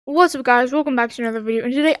What's up, guys? Welcome back to another video.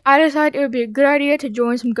 And today I decided it would be a good idea to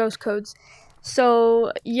join some ghost codes.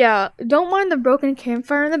 So yeah, don't mind the broken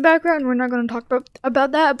campfire in the background. We're not going to talk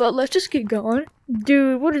about that, but let's just get going.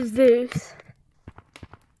 Dude, what is this?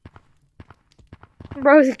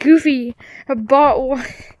 Bro, it's goofy. A bot.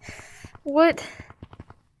 What?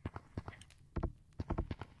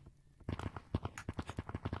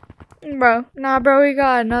 Bro, nah, bro, we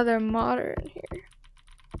got another modder in here.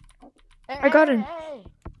 I got him. Hey,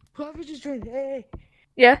 whoever just joined, hey.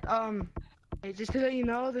 Yeah? Hey, just to let you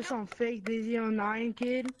know, there's some fake Daisy09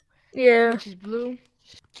 kid. Yeah. Which is blue.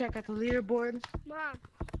 Check out the leaderboard. Mom.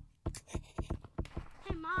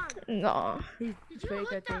 Hey, Mom. No. He's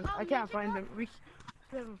fake, I think. I can't find him. We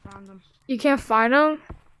haven't found him. You can't find him?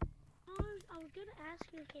 I was gonna ask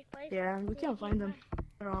you if you played. Yeah, we can't find him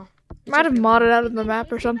at all. Might have modded out of the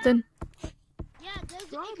map or something. Yeah, it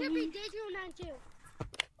could be Daisy09 too.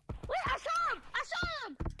 Wait, I saw him! I saw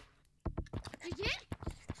him! You did?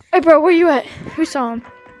 Hey, bro, where you at? Who saw him?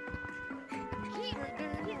 He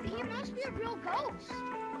must be a real ghost.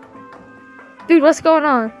 Dude, what's going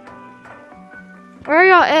on? Where are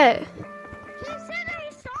y'all at? He said that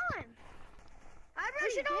he saw him. I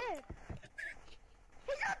really did.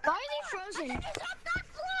 Why is he frozen? He's up that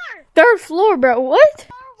floor! Third floor, bro. What?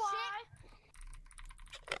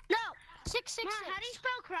 No, 666. How do you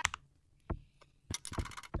spell crap?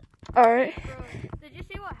 Alright. Did you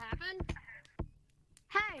see what happened?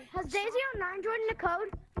 Hey, has Daisy09 joined the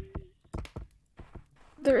code?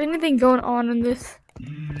 Is there anything going on in this?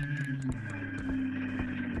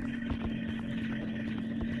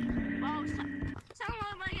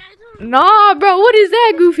 Nah, bro. What is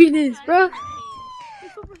that goofiness, bro?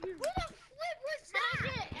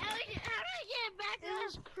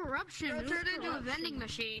 Corruption. It turned into a vending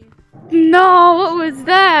machine. No, what was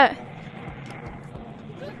that?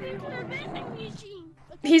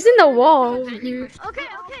 He's in the wall over here. Okay,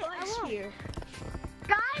 I won't.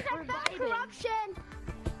 Guys, I found corruption.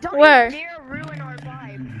 Don't Where? even dare ruin our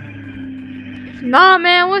vibe. Nah,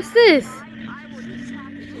 man. What's this? I will just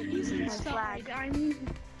have to use my flag.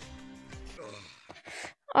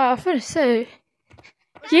 I was gonna say.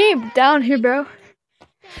 He ain't down here, bro.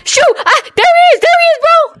 Shoot! Ah, there he is! There he is,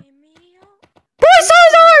 bro! Bro, I saw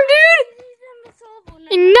his arm, dude!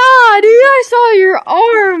 Nah, dude, I saw your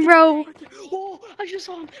arm, bro. Oh, I just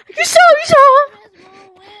saw him. You saw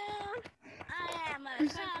him!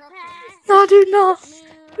 No, dude, no.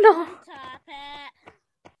 No.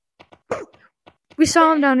 We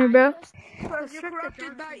saw him down here, bro. You're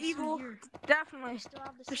corrupted by evil. Definitely.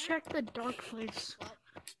 Let's check the dark place.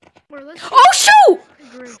 Oh, shoot!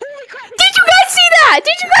 Holy crap! Did you guys see that?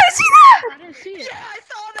 Did you guys see that? I didn't see it. Yeah, I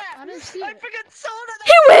saw that. I didn't see it. I freaking saw that.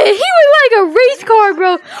 He went like a race car,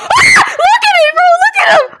 bro. Ah, look at it, bro. Look at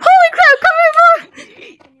him. Holy crap. Come here, bro.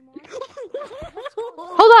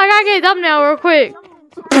 Hold on. I gotta get a thumbnail real quick.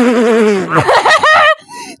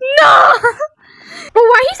 No. Bro,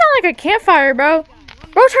 why he sound like a campfire, bro?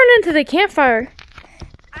 Bro turned into the campfire.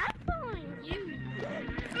 I'm following you.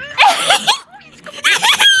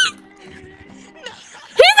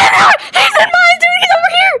 He's in mine, dude. He's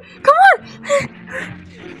over here. Come on.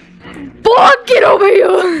 Boy, get over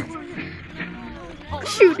here.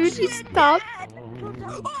 Shoot, dude. He stopped.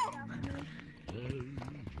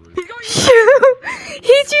 Shoot.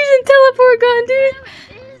 He's using teleport gun, dude.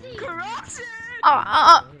 Corruption.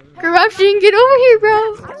 Corruption, get over here,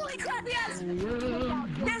 bro. Holy crap, yes. He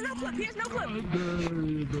has no clip. He has no clip.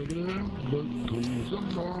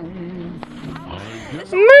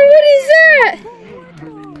 Man, what is that?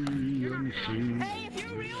 Hey, if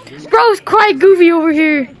you're real, Bro's quite goofy over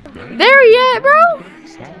here. There he at, bro?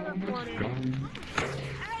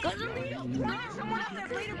 someone out there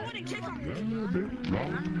leaderboard and kick him.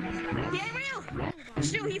 He ain't real.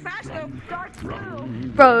 Shoot, he fast though. Dark blue.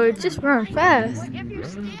 Bro, just run fast. If you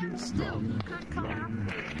stand still, you could come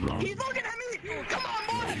out. He's looking at me. Come on,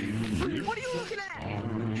 boy. What are you looking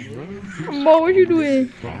at? Bro, what you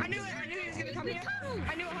doing? I knew he was gonna come here.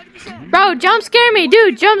 I knew 100%. Bro, jump scare me,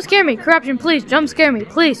 dude. Jump scare me. Corruption, please. Jump scare me,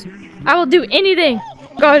 please. I will do anything.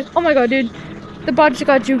 God, oh my god, dude. The bot just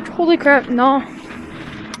got juked. Holy crap, no.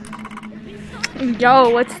 Yo,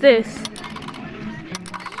 what's this?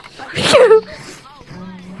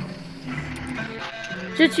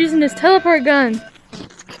 Just using this teleport gun.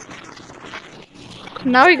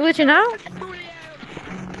 Now he glitching out?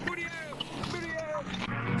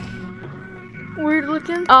 Weird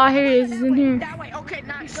looking. Oh, here he is. He's in here. That way. Okay,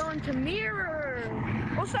 nice. Going to mirror.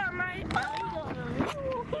 What's up, mate?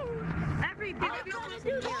 Every big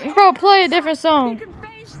Bro, play a different song. can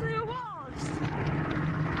face through walls.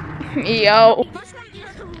 Yo.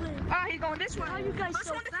 He's going this way. How you guys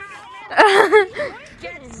so fast?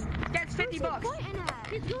 Gets $50.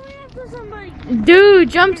 He's going after somebody. Dude,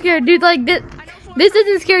 jump scare, dude. Like this. This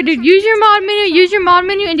isn't scary, dude. Use your mod menu. Use your mod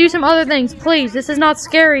menu and do some other things, please. This is not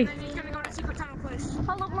scary. He's gonna go to secret tunnel place.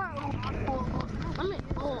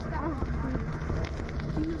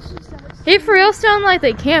 They for real sound like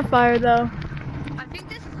they campfire though. I think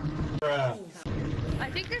this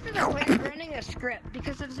is a player running a script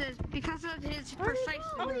because of his precise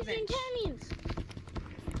moving.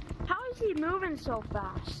 How is he moving so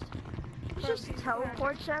fast? He just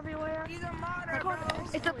teleports everywhere. He's a modder, bro.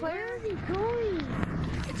 It's a player. Where is he going?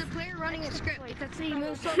 It's a player running a script because he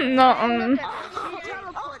moves so No. He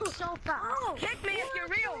teleports so fast. Kick me if you're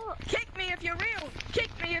real. Kick me if you're real. Kick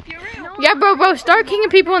me if you're real. Yeah, bro. Start kicking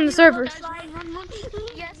people in the servers.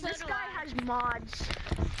 Yes, this guy has mods.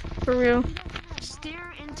 For real.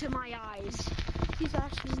 Stare into my eyes. He's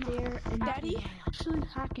actually there and Daddy? actually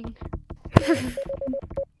hacking.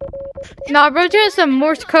 Nah, bro, doing some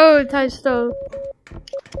Morse code type stuff.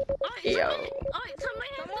 Yo.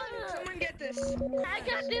 Someone get this. I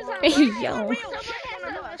got this. Yo.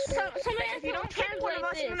 If you don't catch one of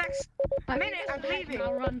us in the next minute, I'm leaving.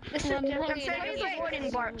 I'm saying he's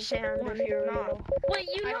avoiding bark sound if you're not. Wait,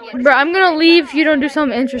 you know what? Bro, I'm gonna leave if you don't do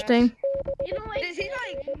something interesting. You know what? Is he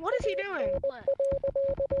like, what is he doing? What?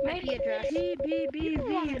 Maybe address.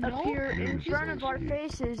 BBBV appear in front of our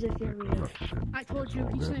faces if you're real. I told you,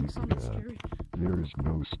 he's saying something scary. There is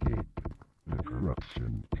no escape. The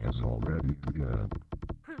corruption has already begun.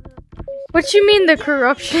 What you mean the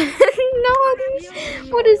corruption? No,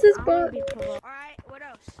 what is this bot? Alright, what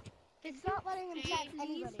else? It's not letting him tap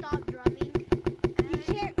anybody. Stop drumming. You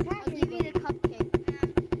can't tap. I'll give you the cupcake.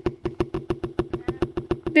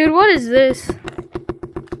 Dude, what is this?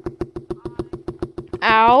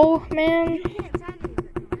 Ow, man.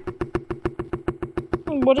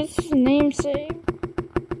 What does his name say?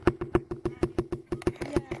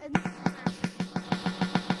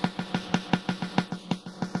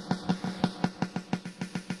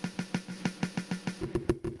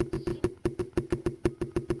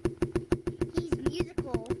 He's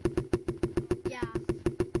musical. Yeah.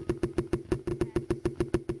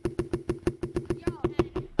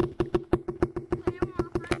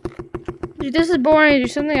 Dude, this is boring. Do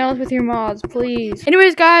something else with your mods, please.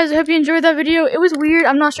 Anyways, guys, I hope you enjoyed that video. It was weird.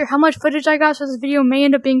 I'm not sure how much footage I got, so this video may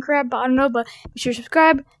end up being crap, but I don't know. But be sure to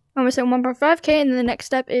subscribe. I'm going to set 1.5K, and then the next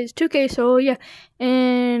step is 2K, so yeah.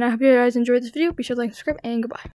 And I hope you guys enjoyed this video. Be sure to like, subscribe, and goodbye.